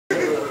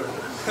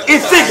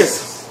It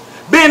figures.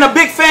 Being a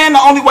big fan, the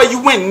only way you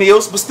win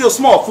meals, but still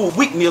small food,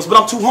 weak meals, but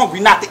I'm too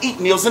hungry not to eat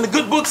meals. And the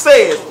good book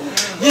says,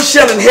 you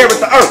shall inherit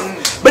the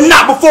earth, but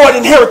not before it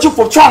inherit you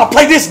for trying to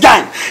play this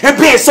game and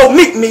being so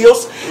meek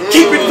meals.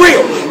 Keep it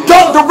real.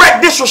 Don't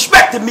direct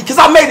disrespect to me, because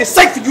I made it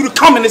safe for you to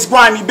come in this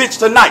grimy bitch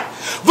tonight.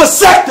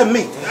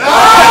 Vasectomy.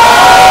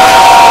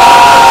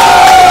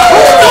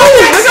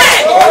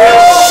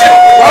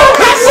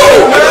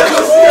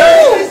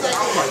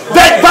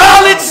 That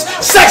violence,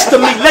 sex to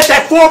me. Let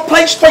that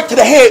foreplay straight to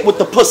the head with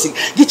the pussy.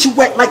 Get you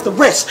wet like the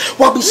rest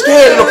while be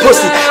scared of the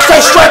pussy. Stay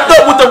strapped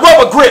up with the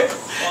rubber grip.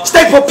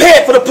 Stay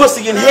prepared for the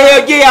pussy. And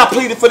hell yeah, I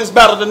pleaded for this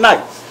battle tonight.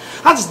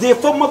 I just did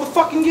 4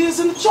 motherfucking years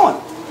in the joint.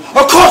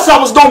 Of course I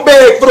was gonna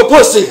beg for the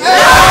pussy.